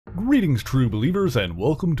Greetings, true believers, and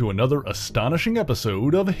welcome to another astonishing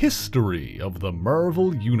episode of History of the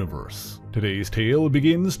Marvel Universe. Today's tale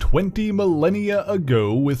begins 20 millennia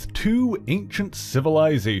ago with two ancient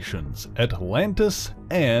civilizations, Atlantis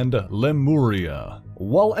and Lemuria.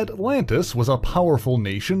 While Atlantis was a powerful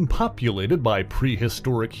nation populated by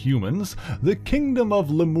prehistoric humans, the kingdom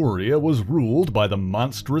of Lemuria was ruled by the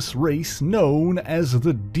monstrous race known as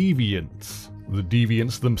the Deviants. The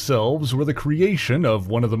Deviants themselves were the creation of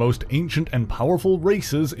one of the most ancient and powerful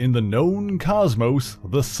races in the known cosmos,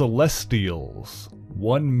 the Celestials.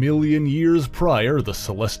 1 million years prior, the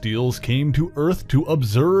Celestials came to Earth to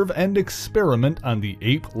observe and experiment on the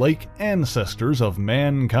ape-like ancestors of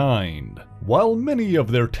mankind. While many of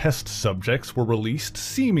their test subjects were released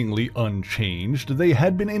seemingly unchanged, they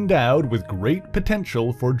had been endowed with great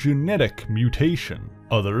potential for genetic mutation.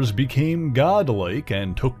 Others became godlike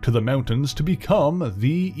and took to the mountains to become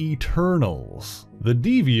the Eternals. The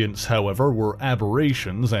Deviants, however, were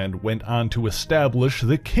aberrations and went on to establish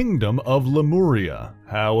the Kingdom of Lemuria.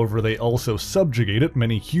 However, they also subjugated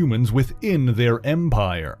many humans within their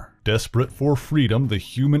empire. Desperate for freedom, the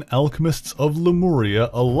human alchemists of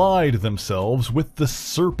Lemuria allied themselves with the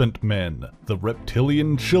Serpent Men, the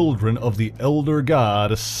reptilian children of the elder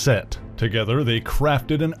god Set. Together they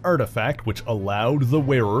crafted an artifact which allowed the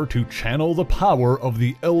wearer to channel the power of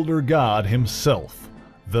the elder god himself,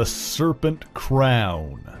 the Serpent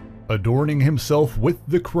Crown. Adorning himself with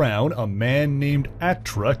the crown, a man named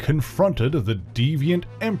Atra confronted the deviant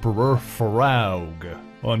emperor Pharaoh.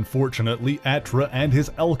 Unfortunately, Atra and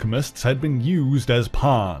his alchemists had been used as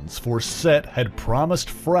pawns, for Set had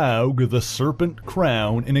promised Pharaoh the Serpent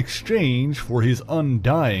Crown in exchange for his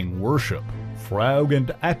undying worship. Pharaoh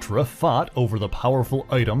and Atra fought over the powerful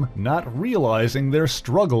item, not realizing their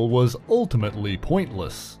struggle was ultimately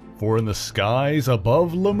pointless. For in the skies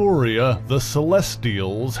above Lemuria, the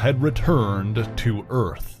Celestials had returned to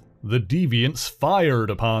Earth. The Deviants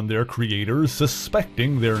fired upon their creators,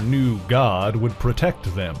 suspecting their new god would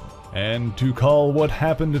protect them. And to call what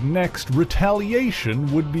happened next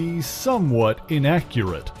retaliation would be somewhat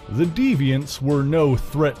inaccurate. The Deviants were no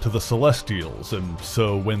threat to the Celestials, and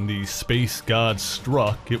so when the space gods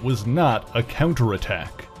struck, it was not a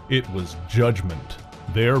counterattack. It was judgment.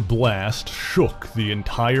 Their blast shook the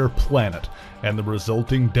entire planet, and the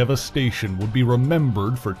resulting devastation would be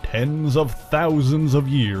remembered for tens of thousands of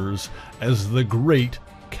years as the Great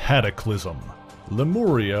Cataclysm.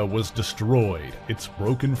 Lemuria was destroyed, its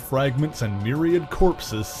broken fragments and myriad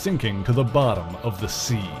corpses sinking to the bottom of the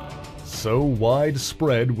sea. So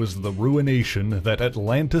widespread was the ruination that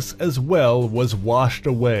Atlantis as well was washed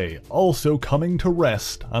away, also coming to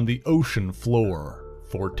rest on the ocean floor.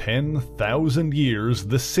 For 10,000 years,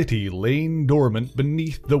 the city lay dormant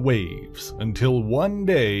beneath the waves, until one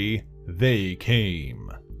day, they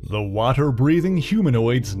came. The water-breathing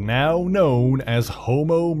humanoids now known as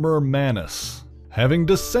Homo Mermanus. Having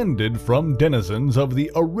descended from denizens of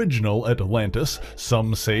the original Atlantis,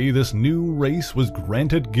 some say this new race was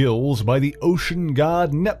granted gills by the ocean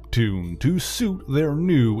god Neptune to suit their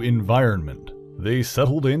new environment. They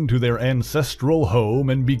settled into their ancestral home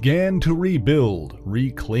and began to rebuild,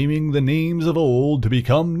 reclaiming the names of old to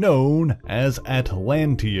become known as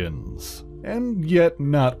Atlanteans. And yet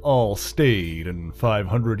not all stayed, and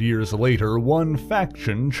 500 years later one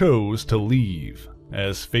faction chose to leave.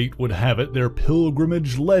 As fate would have it, their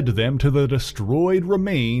pilgrimage led them to the destroyed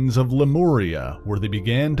remains of Lemuria, where they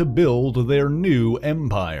began to build their new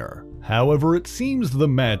empire. However, it seems the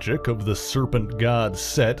magic of the serpent god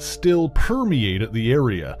Set still permeated the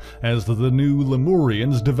area, as the new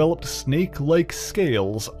Lemurians developed snake-like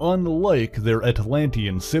scales unlike their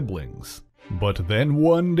Atlantean siblings. But then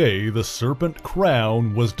one day the Serpent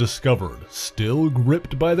Crown was discovered, still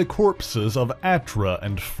gripped by the corpses of Atra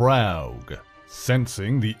and Pharaoh.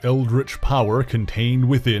 Sensing the eldritch power contained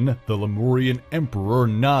within, the Lemurian Emperor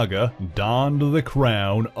Naga donned the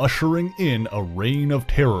crown, ushering in a reign of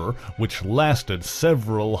terror which lasted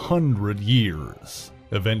several hundred years.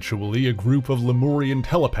 Eventually, a group of Lemurian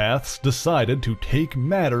telepaths decided to take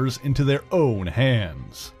matters into their own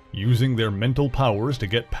hands. Using their mental powers to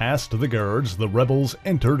get past the guards, the rebels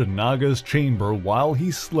entered Naga's chamber while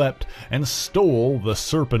he slept and stole the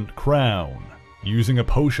Serpent Crown. Using a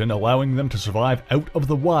potion allowing them to survive out of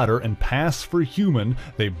the water and pass for human,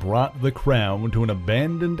 they brought the crown to an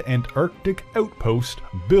abandoned Antarctic outpost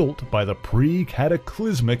built by the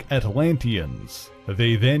pre-cataclysmic Atlanteans.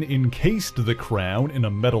 They then encased the crown in a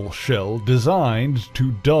metal shell designed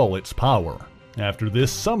to dull its power. After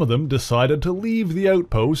this, some of them decided to leave the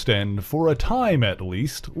outpost and, for a time at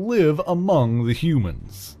least, live among the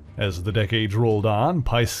humans. As the decades rolled on,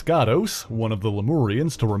 Pyskados, one of the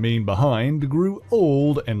Lemurians to remain behind, grew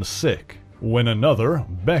old and sick. When another,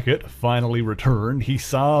 Beckett, finally returned, he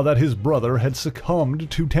saw that his brother had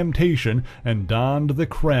succumbed to temptation and donned the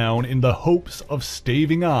crown in the hopes of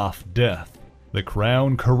staving off death. The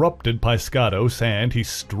crown corrupted Pyskados, and he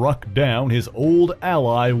struck down his old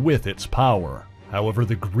ally with its power. However,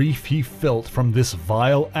 the grief he felt from this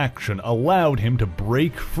vile action allowed him to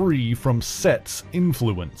break free from Set's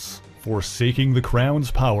influence. Forsaking the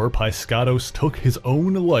crown's power, Pyskados took his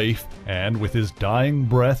own life, and with his dying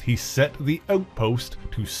breath he set the outpost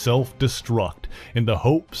to self-destruct, in the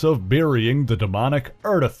hopes of burying the demonic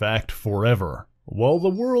artifact forever. While the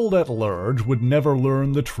world at large would never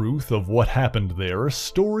learn the truth of what happened there,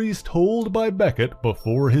 stories told by Beckett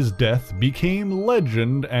before his death became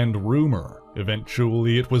legend and rumor.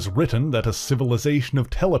 Eventually, it was written that a civilization of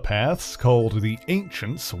telepaths called the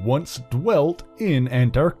Ancients once dwelt in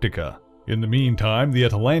Antarctica. In the meantime, the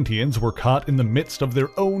Atlanteans were caught in the midst of their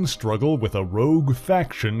own struggle with a rogue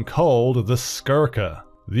faction called the Skarka.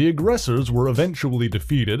 The aggressors were eventually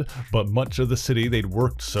defeated, but much of the city they'd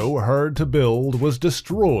worked so hard to build was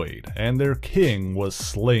destroyed, and their king was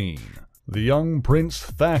slain. The young Prince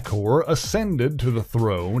Thakor ascended to the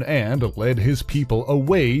throne and led his people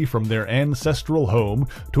away from their ancestral home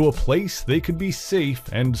to a place they could be safe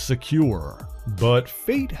and secure. But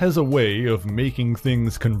fate has a way of making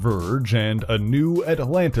things converge, and a new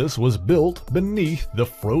Atlantis was built beneath the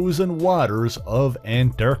frozen waters of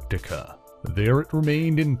Antarctica. There it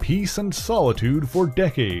remained in peace and solitude for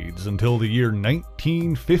decades until the year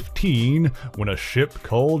 1915, when a ship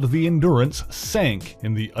called the Endurance sank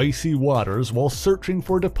in the icy waters while searching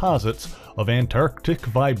for deposits of Antarctic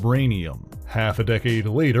vibranium. Half a decade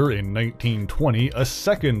later, in 1920, a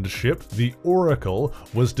second ship, the Oracle,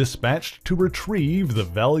 was dispatched to retrieve the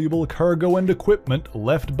valuable cargo and equipment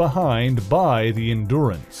left behind by the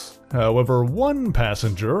Endurance. However, one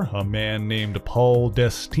passenger, a man named Paul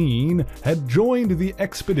Destine, had joined the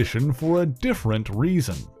expedition for a different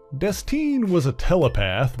reason. Destine was a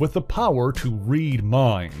telepath with the power to read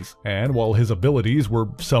minds, and while his abilities were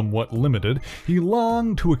somewhat limited, he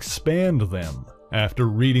longed to expand them. After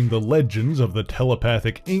reading the legends of the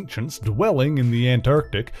telepathic ancients dwelling in the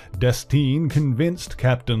Antarctic, Destine convinced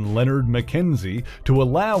Captain Leonard Mackenzie to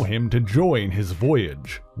allow him to join his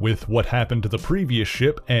voyage. With what happened to the previous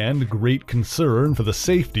ship and great concern for the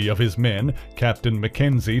safety of his men, Captain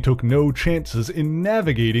Mackenzie took no chances in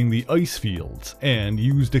navigating the ice fields and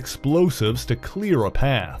used explosives to clear a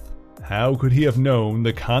path. How could he have known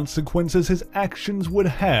the consequences his actions would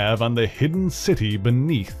have on the hidden city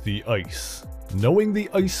beneath the ice? Knowing the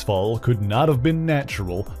icefall could not have been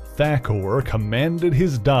natural, Thakor commanded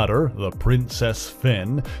his daughter, the Princess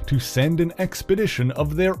Fen, to send an expedition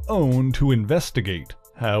of their own to investigate.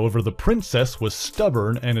 However, the princess was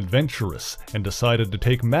stubborn and adventurous, and decided to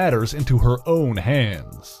take matters into her own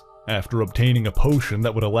hands. After obtaining a potion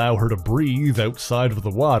that would allow her to breathe outside of the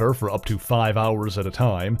water for up to 5 hours at a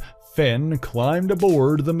time, Fen climbed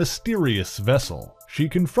aboard the mysterious vessel. She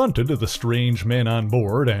confronted the strange men on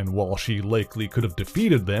board, and while she likely could have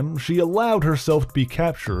defeated them, she allowed herself to be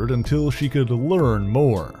captured until she could learn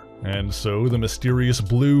more. And so the mysterious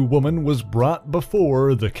blue woman was brought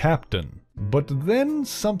before the captain. But then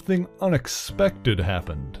something unexpected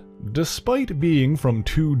happened. Despite being from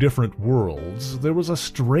two different worlds, there was a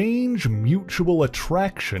strange mutual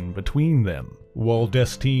attraction between them. While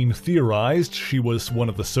Destine theorized she was one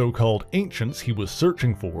of the so-called ancients he was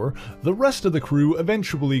searching for, the rest of the crew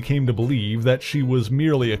eventually came to believe that she was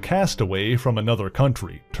merely a castaway from another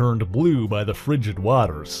country, turned blue by the frigid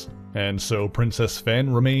waters. And so Princess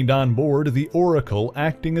Fen remained on board the Oracle,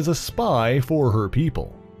 acting as a spy for her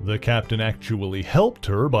people. The captain actually helped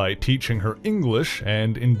her by teaching her English,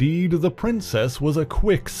 and indeed the princess was a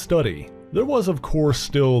quick study. There was of course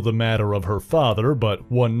still the matter of her father, but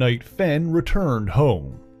one night Fen returned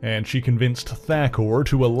home, and she convinced Thakor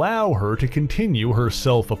to allow her to continue her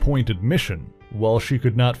self-appointed mission. While she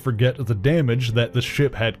could not forget the damage that the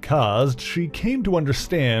ship had caused, she came to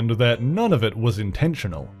understand that none of it was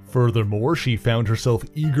intentional. Furthermore, she found herself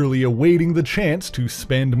eagerly awaiting the chance to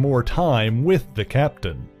spend more time with the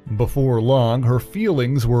captain. Before long, her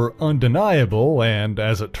feelings were undeniable and,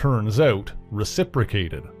 as it turns out,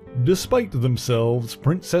 reciprocated. Despite themselves,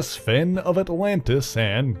 Princess Fen of Atlantis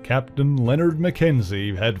and Captain Leonard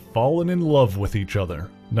Mackenzie had fallen in love with each other.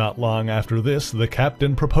 Not long after this, the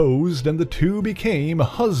captain proposed and the two became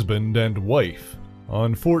husband and wife.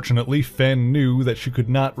 Unfortunately, Fen knew that she could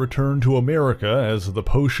not return to America as the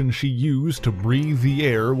potion she used to breathe the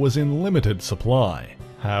air was in limited supply.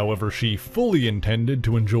 However, she fully intended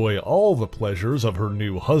to enjoy all the pleasures of her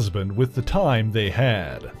new husband with the time they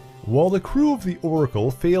had. While the crew of the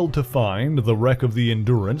Oracle failed to find the wreck of the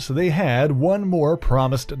Endurance, they had one more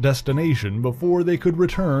promised destination before they could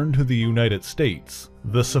return to the United States.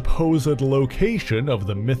 The supposed location of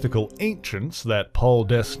the mythical ancients that Paul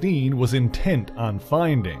Destine was intent on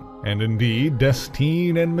finding. And indeed,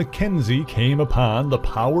 Destine and Mackenzie came upon the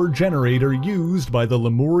power generator used by the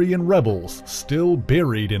Lemurian rebels, still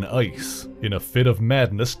buried in ice. In a fit of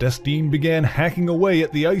madness, Destine began hacking away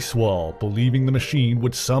at the ice wall, believing the machine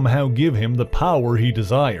would somehow give him the power he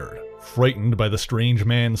desired. Frightened by the strange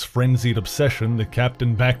man's frenzied obsession, the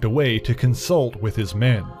captain backed away to consult with his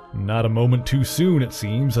men. Not a moment too soon, it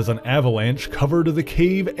seems, as an avalanche covered the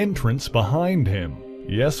cave entrance behind him.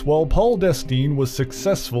 Yes, while Paul Destine was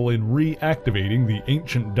successful in reactivating the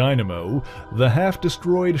ancient dynamo, the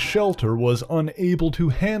half-destroyed shelter was unable to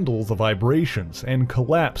handle the vibrations and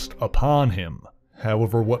collapsed upon him.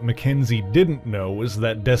 However, what Mackenzie didn't know is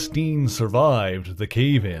that Destine survived the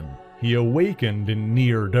cave-in. He awakened in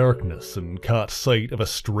near darkness and caught sight of a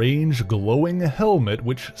strange glowing helmet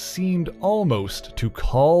which seemed almost to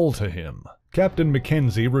call to him. Captain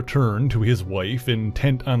Mackenzie returned to his wife,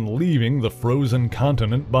 intent on leaving the frozen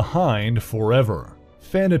continent behind forever.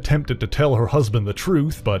 Fen attempted to tell her husband the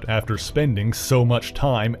truth, but after spending so much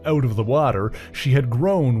time out of the water, she had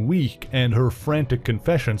grown weak and her frantic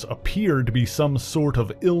confessions appeared to be some sort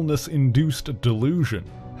of illness-induced delusion.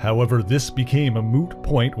 However, this became a moot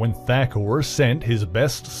point when Thakor sent his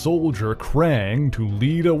best soldier, Krang, to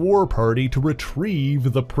lead a war party to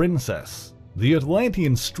retrieve the princess. The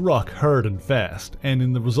Atlanteans struck hard and fast, and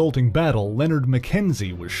in the resulting battle, Leonard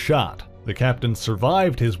Mackenzie was shot. The captain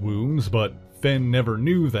survived his wounds, but Fen never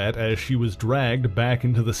knew that as she was dragged back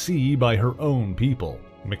into the sea by her own people.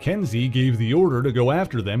 Mackenzie gave the order to go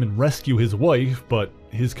after them and rescue his wife, but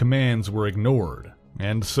his commands were ignored.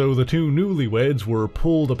 And so the two newlyweds were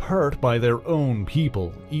pulled apart by their own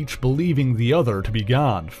people, each believing the other to be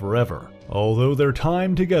gone forever. Although their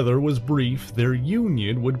time together was brief, their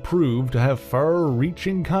union would prove to have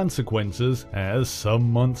far-reaching consequences, as some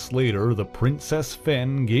months later the Princess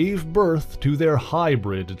Fen gave birth to their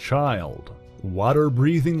hybrid child.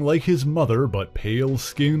 Water-breathing like his mother, but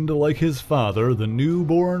pale-skinned like his father, the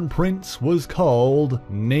newborn prince was called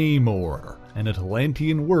Namor, an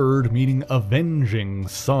Atlantean word meaning avenging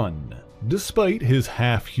son. Despite his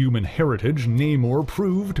half-human heritage, Namor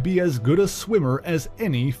proved to be as good a swimmer as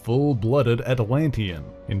any full-blooded Atlantean.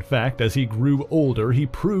 In fact, as he grew older, he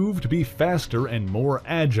proved to be faster and more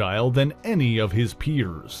agile than any of his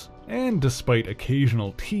peers. And despite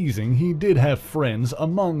occasional teasing, he did have friends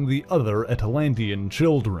among the other Atlantean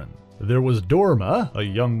children. There was Dorma, a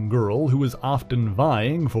young girl who was often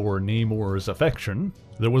vying for Namor's affection.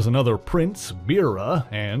 There was another prince, Bira,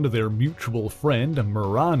 and their mutual friend,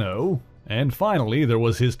 Murano. And finally, there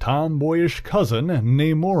was his tomboyish cousin,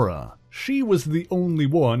 Namora. She was the only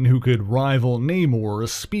one who could rival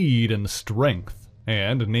Namor's speed and strength.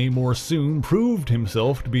 And Namor soon proved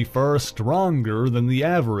himself to be far stronger than the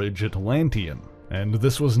average Atlantean. And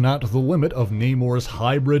this was not the limit of Namor's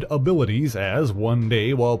hybrid abilities, as one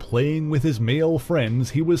day while playing with his male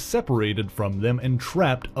friends, he was separated from them and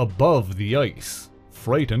trapped above the ice.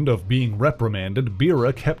 Frightened of being reprimanded,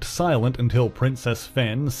 Bira kept silent until Princess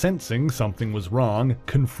Fen, sensing something was wrong,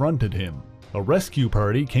 confronted him. A rescue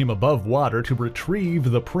party came above water to retrieve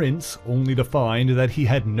the prince, only to find that he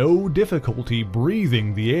had no difficulty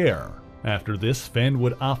breathing the air. After this, Fen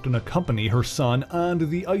would often accompany her son onto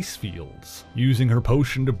the ice fields. Using her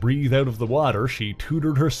potion to breathe out of the water, she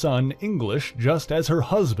tutored her son English just as her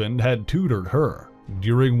husband had tutored her.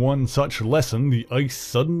 During one such lesson, the ice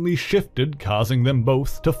suddenly shifted, causing them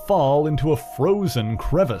both to fall into a frozen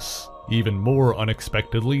crevice. Even more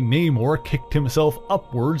unexpectedly, Namor kicked himself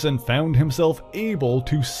upwards and found himself able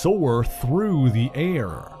to soar through the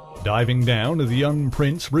air. Diving down, the young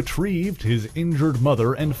prince retrieved his injured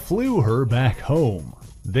mother and flew her back home.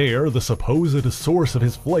 There, the supposed source of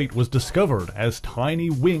his flight was discovered, as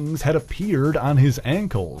tiny wings had appeared on his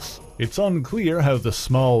ankles. It's unclear how the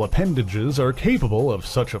small appendages are capable of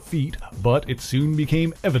such a feat, but it soon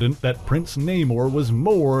became evident that Prince Namor was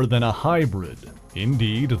more than a hybrid.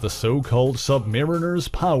 Indeed, the so-called Submariner's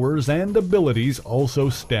powers and abilities also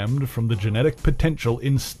stemmed from the genetic potential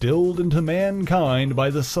instilled into mankind by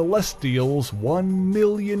the Celestials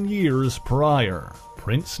 1,000,000 years prior.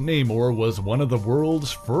 Prince Namor was one of the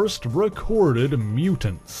world's first recorded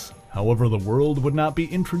mutants. However, the world would not be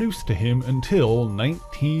introduced to him until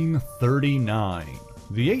 1939.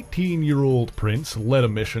 The 18-year-old prince led a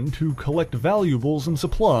mission to collect valuables and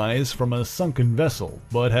supplies from a sunken vessel,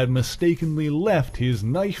 but had mistakenly left his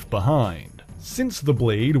knife behind. Since the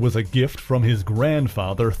blade was a gift from his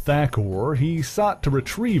grandfather Thakor, he sought to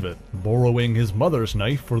retrieve it, borrowing his mother's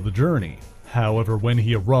knife for the journey. However, when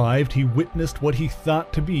he arrived, he witnessed what he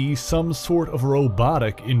thought to be some sort of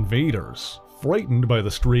robotic invaders. Frightened by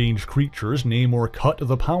the strange creatures, Namor cut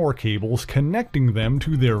the power cables connecting them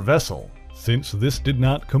to their vessel. Since this did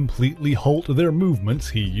not completely halt their movements,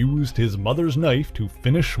 he used his mother's knife to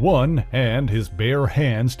finish one and his bare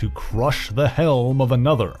hands to crush the helm of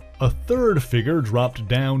another. A third figure dropped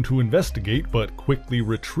down to investigate but quickly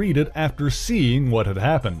retreated after seeing what had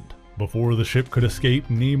happened. Before the ship could escape,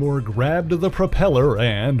 Namor grabbed the propeller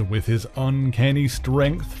and, with his uncanny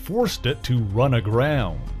strength, forced it to run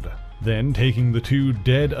aground. Then, taking the two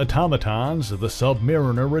dead automatons, the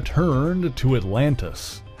Submariner returned to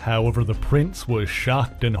Atlantis. However, the prince was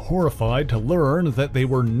shocked and horrified to learn that they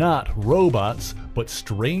were not robots, but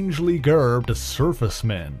strangely garbed surface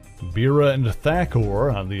men. Bira and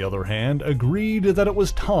Thakor, on the other hand, agreed that it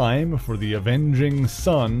was time for the avenging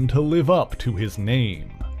son to live up to his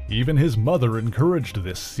name. Even his mother encouraged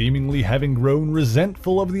this, seemingly having grown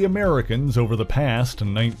resentful of the Americans over the past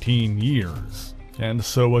 19 years. And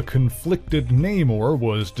so a conflicted Namor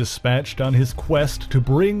was dispatched on his quest to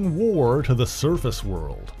bring war to the surface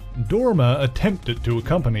world. Dorma attempted to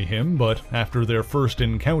accompany him, but after their first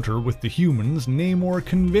encounter with the humans, Namor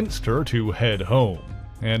convinced her to head home.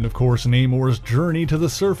 And of course, Namor's journey to the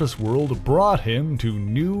surface world brought him to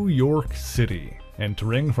New York City.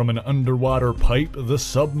 Entering from an underwater pipe, the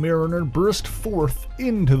Submariner burst forth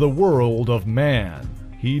into the world of man.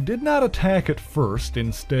 He did not attack at first,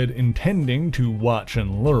 instead intending to watch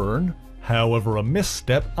and learn. However, a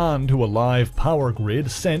misstep onto a live power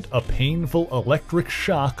grid sent a painful electric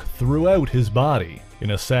shock throughout his body.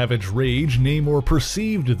 In a savage rage, Namor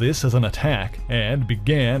perceived this as an attack and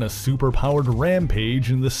began a superpowered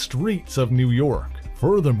rampage in the streets of New York.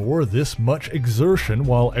 Furthermore, this much exertion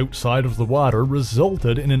while outside of the water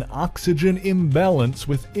resulted in an oxygen imbalance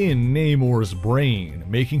within Namor's brain,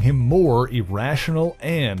 making him more irrational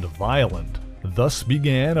and violent. Thus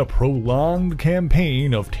began a prolonged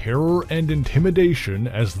campaign of terror and intimidation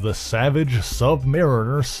as the savage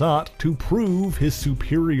Submariner sought to prove his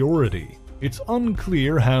superiority. It's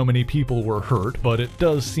unclear how many people were hurt, but it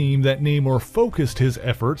does seem that Namor focused his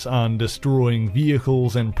efforts on destroying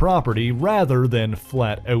vehicles and property rather than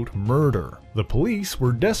flat-out murder. The police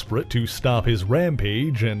were desperate to stop his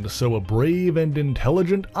rampage, and so a brave and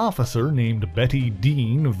intelligent officer named Betty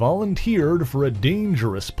Dean volunteered for a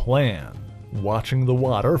dangerous plan. Watching the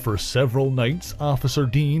water for several nights, Officer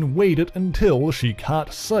Dean waited until she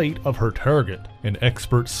caught sight of her target. An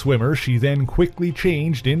expert swimmer, she then quickly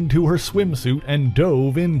changed into her swimsuit and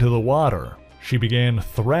dove into the water. She began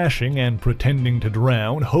thrashing and pretending to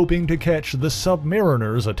drown, hoping to catch the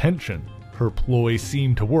Submariner's attention. Her ploy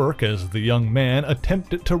seemed to work as the young man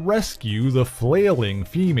attempted to rescue the flailing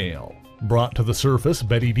female. Brought to the surface,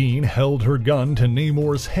 Betty Dean held her gun to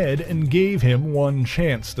Namor's head and gave him one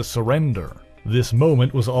chance to surrender. This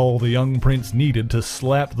moment was all the young prince needed to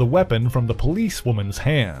slap the weapon from the policewoman's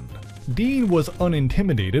hand. Dean was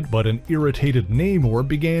unintimidated, but an irritated Namor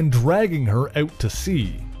began dragging her out to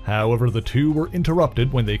sea. However, the two were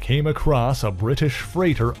interrupted when they came across a British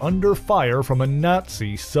freighter under fire from a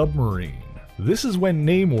Nazi submarine. This is when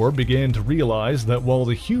Namor began to realize that while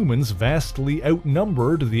the humans vastly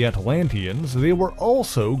outnumbered the Atlanteans, they were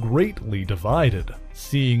also greatly divided.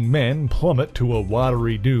 Seeing men plummet to a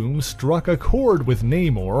watery doom struck a chord with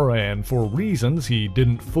Namor, and for reasons he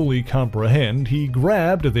didn't fully comprehend, he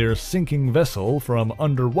grabbed their sinking vessel from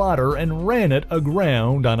underwater and ran it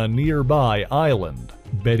aground on a nearby island.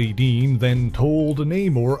 Betty Dean then told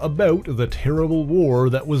Namor about the terrible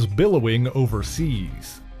war that was billowing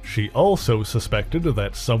overseas. She also suspected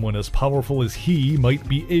that someone as powerful as he might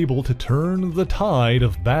be able to turn the tide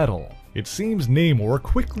of battle. It seems Namor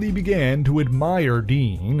quickly began to admire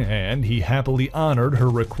Dean, and he happily honored her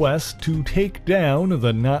request to take down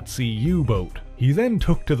the Nazi U-boat. He then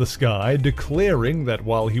took to the sky, declaring that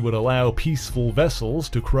while he would allow peaceful vessels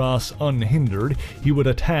to cross unhindered, he would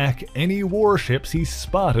attack any warships he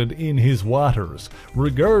spotted in his waters,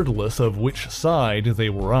 regardless of which side they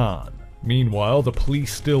were on. Meanwhile, the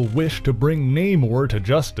police still wished to bring Namor to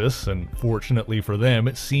justice, and fortunately for them,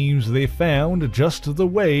 it seems they found just the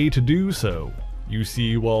way to do so. You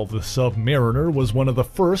see, while the Submariner was one of the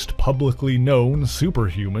first publicly known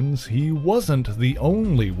superhumans, he wasn't the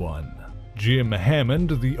only one. Jim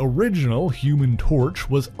Hammond, the original Human Torch,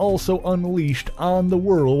 was also unleashed on the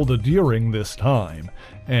world during this time,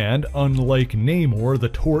 and unlike Namor, the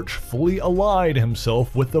Torch fully allied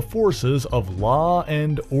himself with the forces of law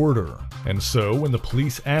and order. And so, when the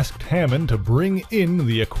police asked Hammond to bring in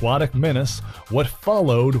the aquatic menace, what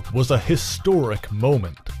followed was a historic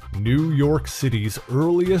moment. New York City's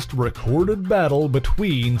earliest recorded battle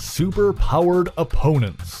between super-powered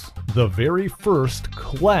opponents. The very first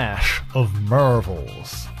clash of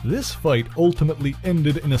Marvels. This fight ultimately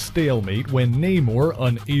ended in a stalemate when Namor,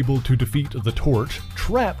 unable to defeat the Torch,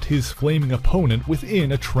 trapped his flaming opponent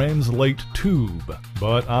within a translite tube.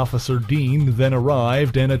 But Officer Dean then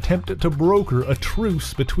arrived and attempted to broker a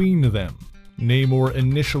truce between them. Namor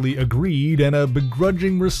initially agreed, and a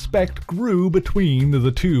begrudging respect grew between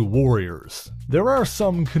the two warriors. There are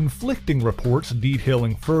some conflicting reports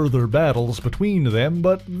detailing further battles between them,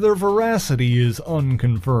 but their veracity is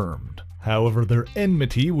unconfirmed. However, their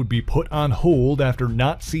enmity would be put on hold after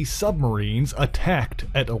Nazi submarines attacked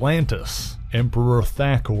Atlantis. Emperor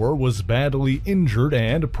Thakor was badly injured,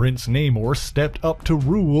 and Prince Namor stepped up to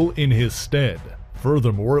rule in his stead.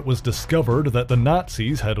 Furthermore, it was discovered that the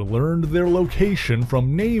Nazis had learned their location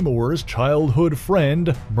from Namor's childhood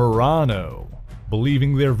friend, Murano.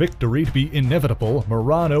 Believing their victory to be inevitable,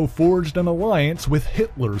 Murano forged an alliance with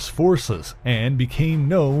Hitler's forces and became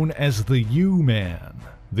known as the U-Man.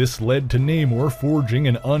 This led to Namor forging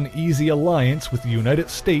an uneasy alliance with the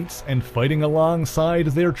United States and fighting alongside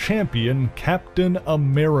their champion, Captain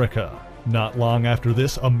America. Not long after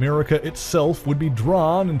this, America itself would be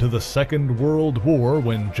drawn into the Second World War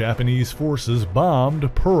when Japanese forces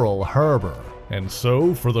bombed Pearl Harbor. And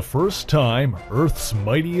so, for the first time, Earth's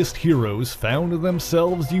mightiest heroes found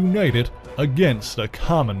themselves united against a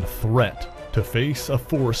common threat, to face a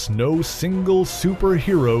force no single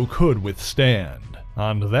superhero could withstand.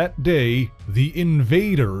 On that day, the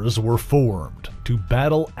Invaders were formed to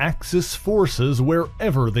battle Axis forces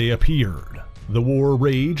wherever they appeared. The war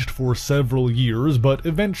raged for several years, but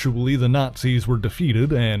eventually the Nazis were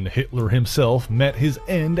defeated and Hitler himself met his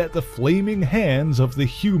end at the flaming hands of the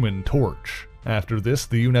Human Torch. After this,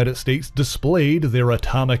 the United States displayed their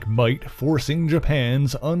atomic might, forcing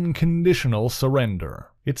Japan's unconditional surrender.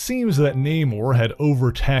 It seems that Namor had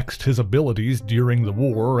overtaxed his abilities during the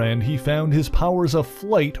war, and he found his powers of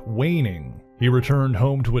flight waning. He returned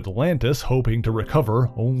home to Atlantis hoping to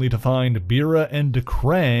recover, only to find Bira and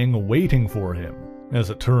Krang waiting for him.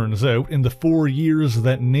 As it turns out, in the 4 years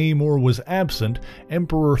that Namor was absent,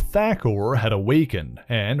 Emperor Thakor had awakened,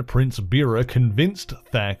 and Prince Bira convinced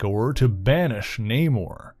Thakor to banish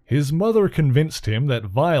Namor. His mother convinced him that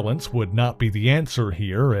violence would not be the answer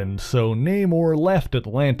here, and so Namor left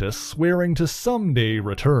Atlantis, swearing to someday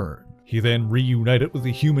return. He then reunited with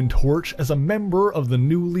the Human Torch as a member of the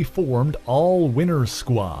newly formed All-Winners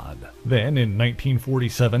Squad. Then, in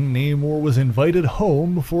 1947, Namor was invited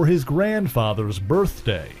home for his grandfather's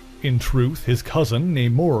birthday. In truth, his cousin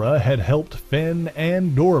Namora had helped Fen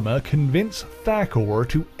and Dorma convince Thakor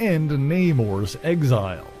to end Namor's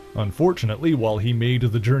exile. Unfortunately, while he made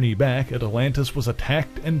the journey back, Atlantis was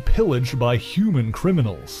attacked and pillaged by human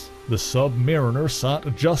criminals. The Submariner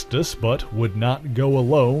sought justice but would not go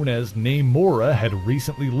alone, as Namora had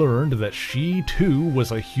recently learned that she too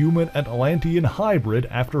was a human Atlantean hybrid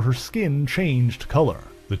after her skin changed color.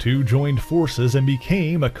 The two joined forces and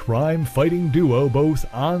became a crime-fighting duo both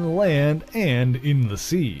on land and in the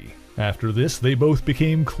sea. After this, they both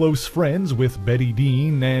became close friends with Betty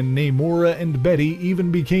Dean, and Namora and Betty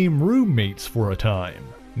even became roommates for a time.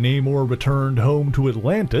 Namor returned home to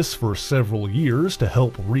Atlantis for several years to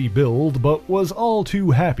help rebuild, but was all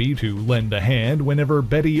too happy to lend a hand whenever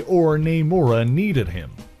Betty or Namora needed him.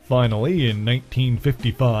 Finally, in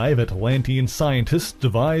 1955, Atlantean scientists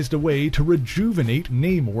devised a way to rejuvenate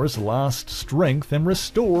Namor's lost strength and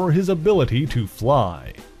restore his ability to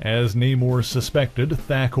fly. As Namor suspected,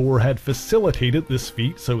 Thakor had facilitated this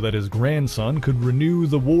feat so that his grandson could renew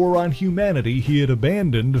the war on humanity he had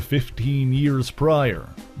abandoned 15 years prior.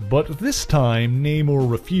 But this time,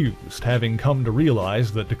 Namor refused, having come to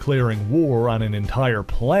realize that declaring war on an entire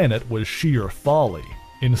planet was sheer folly.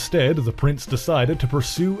 Instead, the prince decided to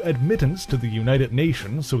pursue admittance to the United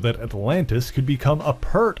Nations so that Atlantis could become a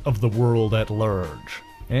part of the world at large.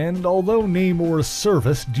 And although Namor's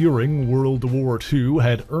service during World War II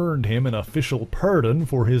had earned him an official pardon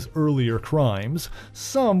for his earlier crimes,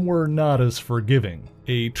 some were not as forgiving.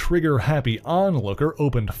 A trigger-happy onlooker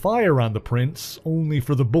opened fire on the prince, only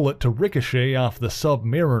for the bullet to ricochet off the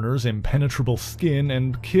Submariner's impenetrable skin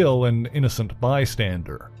and kill an innocent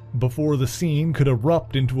bystander. Before the scene could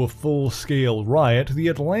erupt into a full-scale riot, the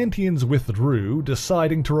Atlanteans withdrew,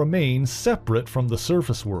 deciding to remain separate from the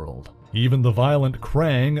surface world. Even the violent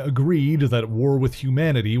Krang agreed that war with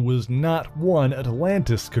humanity was not one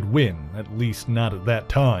Atlantis could win, at least not at that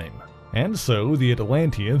time. And so the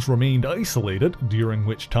Atlanteans remained isolated, during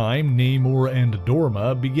which time Namor and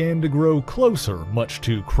Dorma began to grow closer, much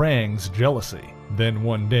to Krang's jealousy. Then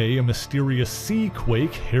one day a mysterious sea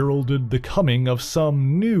quake heralded the coming of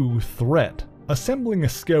some new threat. Assembling a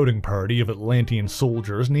scouting party of Atlantean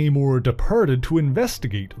soldiers, Namor departed to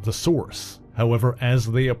investigate the source. However, as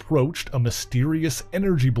they approached, a mysterious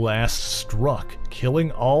energy blast struck,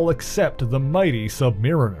 killing all except the mighty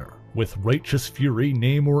Submariner. With righteous fury,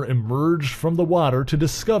 Namor emerged from the water to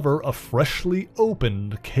discover a freshly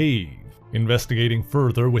opened cave. Investigating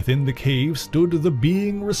further, within the cave stood the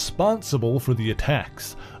being responsible for the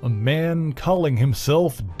attacks, a man calling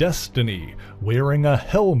himself Destiny, wearing a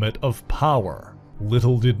helmet of power.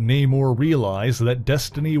 Little did Namor realize that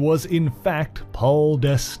Destiny was in fact Paul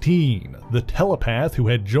Destine, the telepath who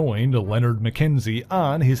had joined Leonard Mackenzie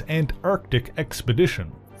on his Antarctic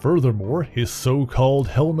expedition. Furthermore, his so-called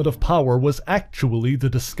helmet of power was actually the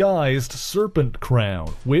disguised serpent crown,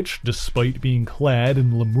 which, despite being clad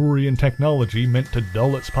in Lemurian technology meant to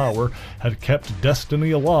dull its power, had kept Destiny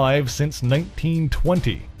alive since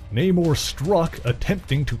 1920. Namor struck,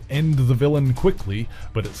 attempting to end the villain quickly,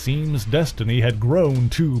 but it seems Destiny had grown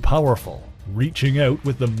too powerful. Reaching out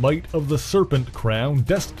with the might of the Serpent Crown,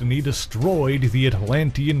 Destiny destroyed the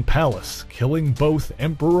Atlantean palace, killing both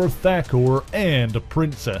Emperor Thakor and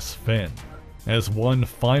Princess Fen. As one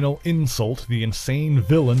final insult, the insane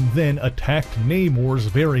villain then attacked Namor's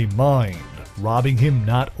very mind, robbing him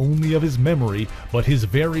not only of his memory, but his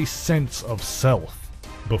very sense of self.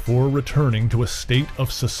 Before returning to a state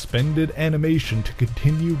of suspended animation to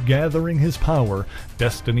continue gathering his power,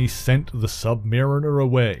 Destiny sent the Submariner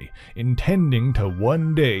away, intending to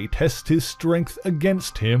one day test his strength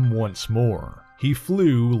against him once more. He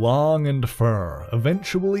flew long and far,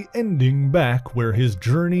 eventually ending back where his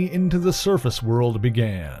journey into the surface world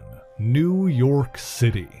began, New York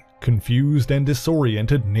City. Confused and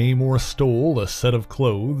disoriented, Namor stole a set of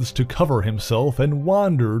clothes to cover himself and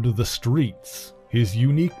wandered the streets. His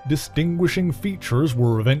unique distinguishing features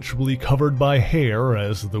were eventually covered by hair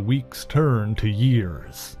as the weeks turned to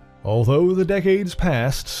years. Although the decades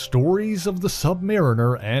passed, stories of the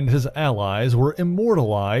Submariner and his allies were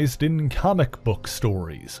immortalized in comic book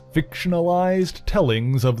stories, fictionalized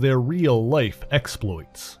tellings of their real-life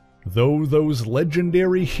exploits. Though those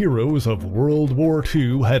legendary heroes of World War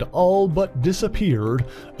II had all but disappeared,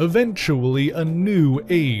 eventually a new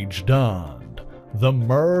age dawned. The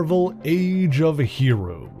Marvel Age of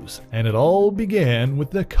Heroes, and it all began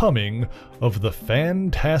with the coming of the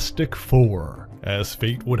Fantastic Four. As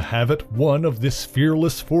fate would have it, one of this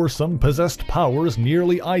fearless foursome possessed powers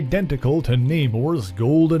nearly identical to Namor's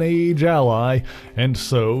Golden Age ally, and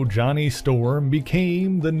so Johnny Storm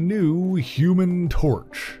became the new Human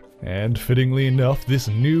Torch. And fittingly enough, this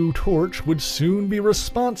new Torch would soon be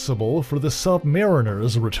responsible for the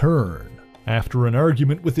Submariner's return. After an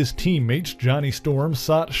argument with his teammates, Johnny Storm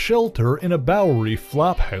sought shelter in a Bowery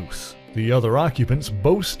flophouse. The other occupants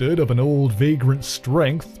boasted of an old vagrant's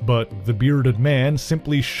strength, but the bearded man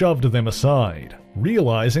simply shoved them aside.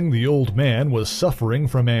 Realizing the old man was suffering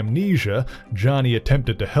from amnesia, Johnny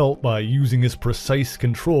attempted to help by using his precise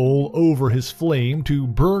control over his flame to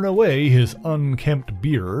burn away his unkempt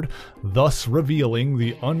beard, thus revealing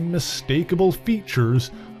the unmistakable features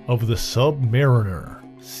of the Submariner.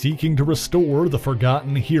 Seeking to restore the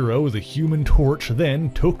forgotten hero, the Human Torch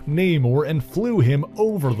then took Namor and flew him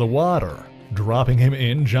over the water. Dropping him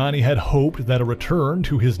in, Johnny had hoped that a return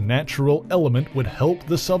to his natural element would help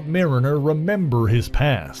the Submariner remember his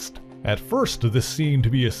past. At first, this seemed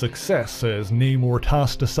to be a success as Namor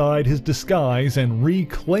tossed aside his disguise and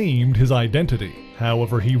reclaimed his identity.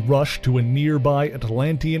 However, he rushed to a nearby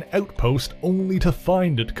Atlantean outpost only to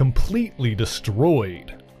find it completely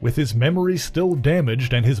destroyed. With his memory still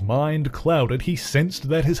damaged and his mind clouded, he sensed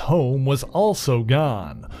that his home was also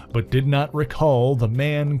gone, but did not recall the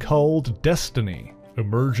man called Destiny.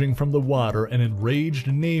 Emerging from the water, an enraged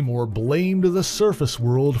Namor blamed the surface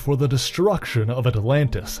world for the destruction of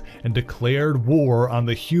Atlantis, and declared war on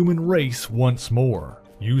the human race once more.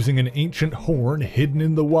 Using an ancient horn hidden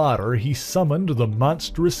in the water, he summoned the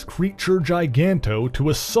monstrous creature Giganto to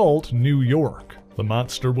assault New York. The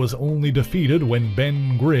monster was only defeated when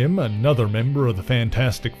Ben Grimm, another member of the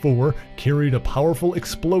Fantastic Four, carried a powerful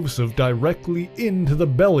explosive directly into the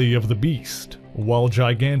belly of the beast. While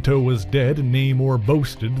Giganto was dead, Namor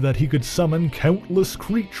boasted that he could summon countless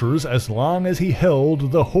creatures as long as he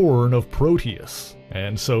held the Horn of Proteus.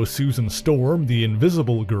 And so Susan Storm, the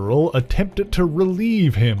Invisible Girl, attempted to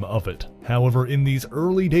relieve him of it. However, in these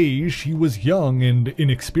early days, she was young and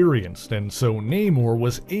inexperienced, and so Namor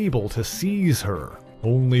was able to seize her,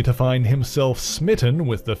 only to find himself smitten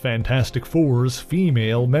with the Fantastic Four's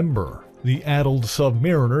female member. The addled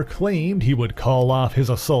Submariner claimed he would call off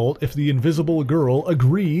his assault if the Invisible Girl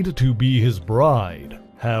agreed to be his bride.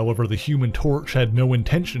 However, the Human Torch had no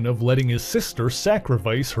intention of letting his sister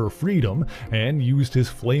sacrifice her freedom, and used his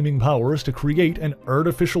flaming powers to create an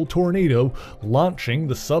artificial tornado, launching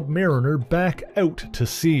the Submariner back out to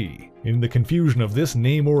sea. In the confusion of this,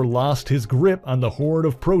 Namor lost his grip on the Horn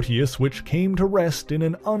of Proteus, which came to rest in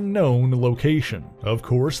an unknown location. Of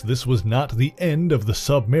course, this was not the end of the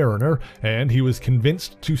Submariner, and he was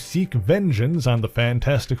convinced to seek vengeance on the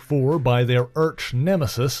Fantastic Four by their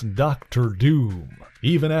arch-nemesis, Dr. Doom.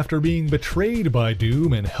 Even after being betrayed by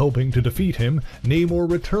Doom and helping to defeat him, Namor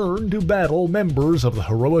returned to battle members of the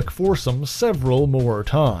heroic foursome several more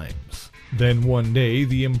times. Then one day,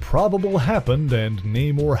 the improbable happened, and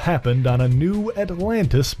Namor happened on a new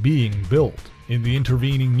Atlantis being built. In the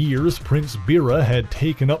intervening years, Prince Bira had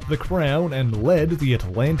taken up the crown and led the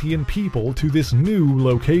Atlantean people to this new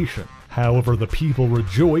location. However, the people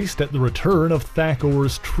rejoiced at the return of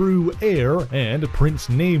Thackor's true heir, and Prince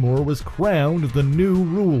Namor was crowned the new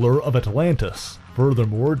ruler of Atlantis.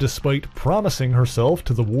 Furthermore, despite promising herself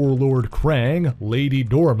to the warlord Krang, Lady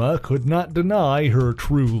Dorma could not deny her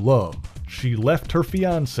true love. She left her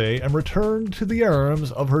fiancé and returned to the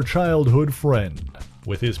arms of her childhood friend.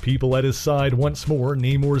 With his people at his side once more,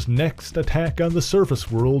 Namor's next attack on the surface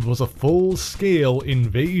world was a full-scale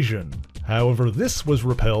invasion. However, this was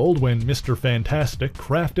repelled when Mr. Fantastic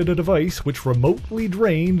crafted a device which remotely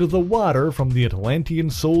drained the water from the Atlantean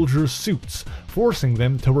soldiers' suits, forcing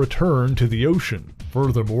them to return to the ocean.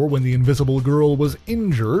 Furthermore, when the Invisible Girl was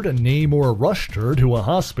injured, Namor rushed her to a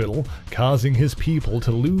hospital, causing his people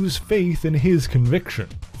to lose faith in his conviction.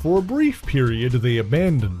 For a brief period, they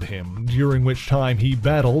abandoned him, during which time he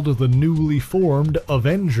battled the newly formed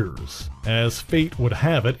Avengers. As fate would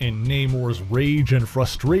have it, in Namor's rage and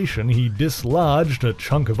frustration, he dislodged a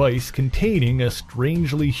chunk of ice containing a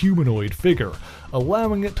strangely humanoid figure,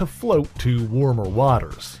 allowing it to float to warmer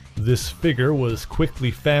waters. This figure was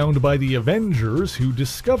quickly found by the Avengers, who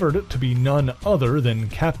discovered it to be none other than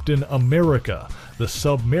Captain America, the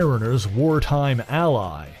Submariner's wartime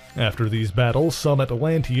ally. After these battles, some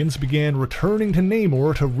Atlanteans began returning to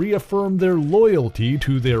Namor to reaffirm their loyalty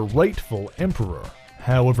to their rightful emperor.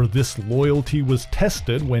 However, this loyalty was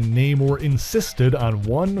tested when Namor insisted on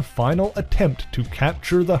one final attempt to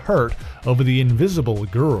capture the heart of the Invisible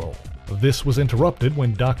Girl. This was interrupted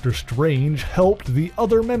when Doctor Strange helped the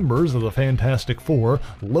other members of the Fantastic Four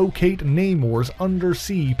locate Namor's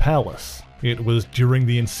undersea palace. It was during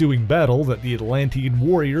the ensuing battle that the Atlantean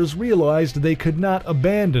warriors realized they could not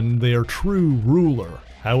abandon their true ruler.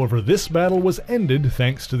 However, this battle was ended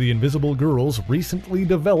thanks to the Invisible Girl's recently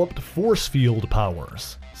developed force field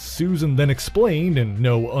powers. Susan then explained in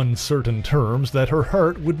no uncertain terms that her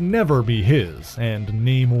heart would never be his, and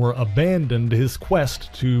Namor abandoned his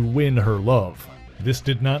quest to win her love. This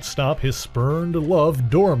did not stop his spurned love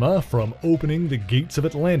Dorma from opening the gates of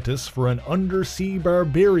Atlantis for an undersea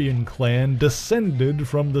barbarian clan descended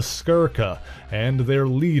from the Skarka, and their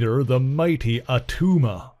leader, the mighty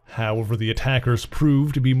Atuma. However, the attackers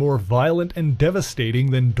proved to be more violent and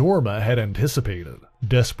devastating than Dorma had anticipated.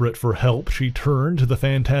 Desperate for help, she turned to the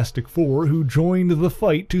Fantastic Four, who joined the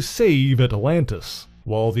fight to save Atlantis.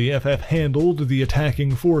 While the FF handled the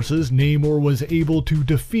attacking forces, Namor was able to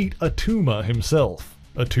defeat Atuma himself.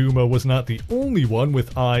 Atuma was not the only one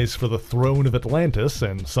with eyes for the throne of Atlantis,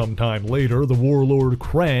 and sometime later the warlord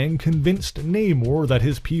Krang convinced Namor that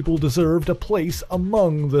his people deserved a place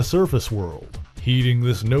among the surface world. Heeding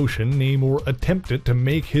this notion, Namor attempted to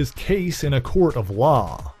make his case in a court of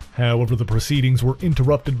law. However, the proceedings were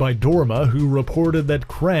interrupted by Dorma, who reported that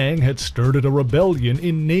Krang had started a rebellion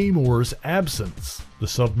in Namor's absence. The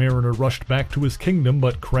Submariner rushed back to his kingdom,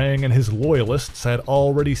 but Krang and his loyalists had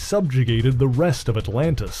already subjugated the rest of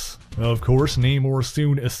Atlantis. Of course, Namor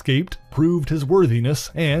soon escaped, proved his worthiness,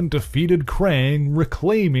 and defeated Krang,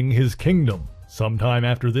 reclaiming his kingdom. Sometime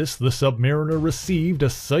after this, the Submariner received a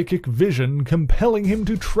psychic vision compelling him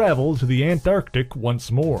to travel to the Antarctic once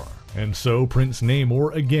more. And so Prince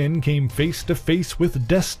Namor again came face to face with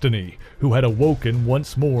Destiny, who had awoken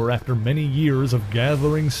once more after many years of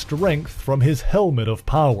gathering strength from his helmet of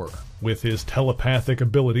power. With his telepathic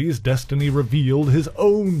abilities, Destiny revealed his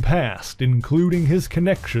own past, including his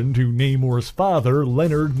connection to Namor's father,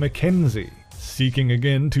 Leonard Mackenzie. Seeking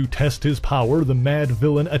again to test his power, the mad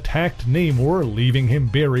villain attacked Namor, leaving him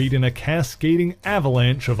buried in a cascading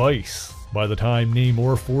avalanche of ice. By the time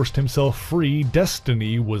Namor forced himself free,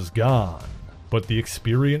 Destiny was gone. But the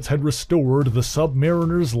experience had restored the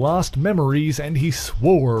Submariner's lost memories, and he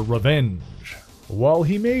swore revenge. While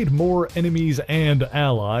he made more enemies and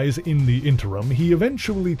allies in the interim, he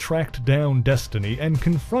eventually tracked down Destiny and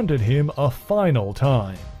confronted him a final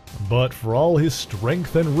time. But for all his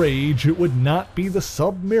strength and rage, it would not be the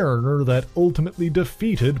Submariner that ultimately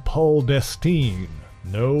defeated Paul Destine.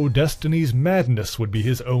 No, Destiny's madness would be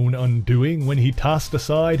his own undoing when he tossed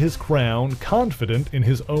aside his crown, confident in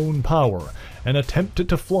his own power, and attempted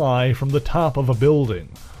to fly from the top of a building,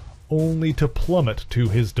 only to plummet to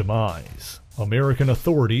his demise. American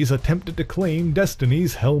authorities attempted to claim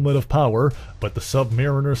Destiny's helmet of power, but the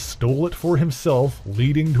Submariner stole it for himself,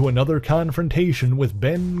 leading to another confrontation with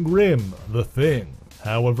Ben Grimm, the Thing.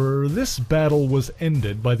 However, this battle was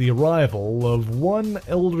ended by the arrival of one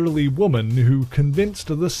elderly woman who convinced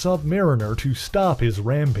the Submariner to stop his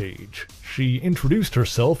rampage. She introduced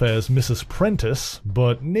herself as Mrs. Prentice,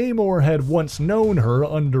 but Namor had once known her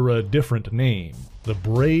under a different name. The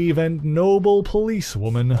brave and noble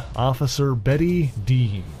policewoman, Officer Betty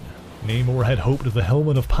Dean. Namor had hoped the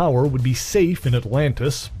Helmet of Power would be safe in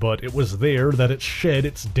Atlantis, but it was there that it shed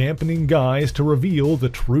its dampening guise to reveal the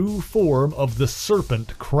true form of the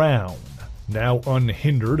Serpent Crown. Now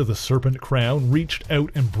unhindered, the Serpent Crown reached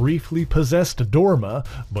out and briefly possessed Dorma,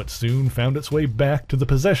 but soon found its way back to the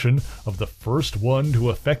possession of the first one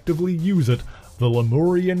to effectively use it, the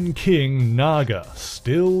Lemurian king Naga,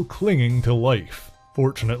 still clinging to life.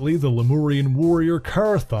 Fortunately, the Lemurian warrior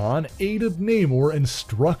Carthon aided Namor and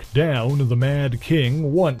struck down the Mad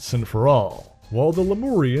King once and for all. While the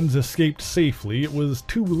Lemurians escaped safely, it was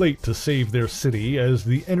too late to save their city as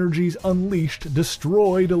the energies unleashed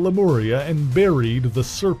destroyed Lemuria and buried the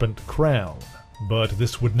Serpent Crown. But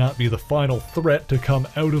this would not be the final threat to come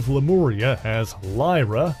out of Lemuria, as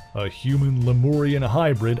Lyra, a human Lemurian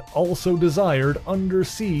hybrid, also desired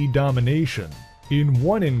undersea domination. In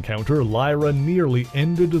one encounter, Lyra nearly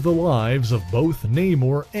ended the lives of both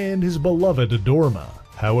Namor and his beloved Dorma.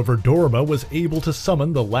 However, Dorma was able to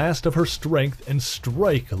summon the last of her strength and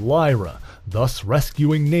strike Lyra, thus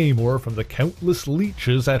rescuing Namor from the countless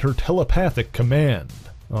leeches at her telepathic command.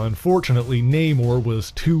 Unfortunately, Namor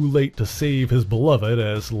was too late to save his beloved,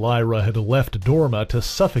 as Lyra had left Dorma to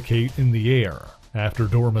suffocate in the air. After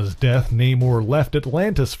Dorma's death, Namor left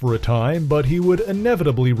Atlantis for a time, but he would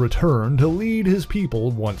inevitably return to lead his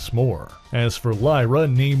people once more. As for Lyra,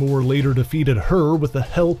 Namor later defeated her with the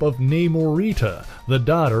help of Namorita, the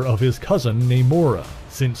daughter of his cousin Namora.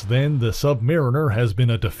 Since then, the Submariner has been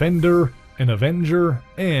a Defender, an Avenger,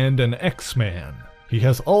 and an X-Man. He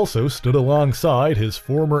has also stood alongside his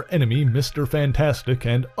former enemy Mr. Fantastic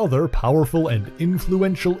and other powerful and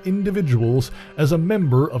influential individuals as a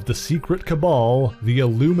member of the secret cabal, the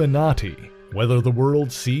Illuminati. Whether the world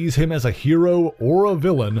sees him as a hero or a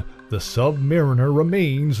villain, the Submariner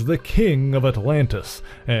remains the king of Atlantis,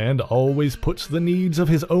 and always puts the needs of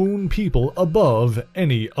his own people above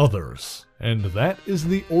any others. And that is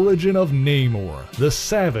the origin of Namor, the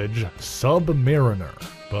savage Submariner.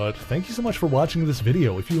 But thank you so much for watching this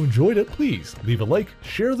video. If you enjoyed it, please leave a like,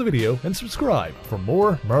 share the video, and subscribe for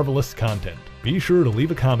more Marvelous content. Be sure to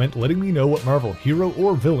leave a comment letting me know what Marvel hero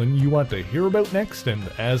or villain you want to hear about next, and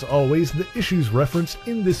as always, the issues referenced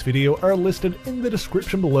in this video are listed in the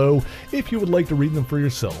description below if you would like to read them for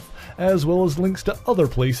yourself, as well as links to other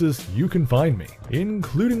places you can find me,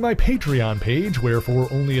 including my Patreon page, where for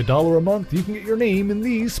only $1 a month you can get your name in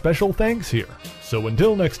these special thanks here. So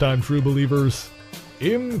until next time, true believers,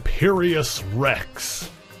 Imperious Rex.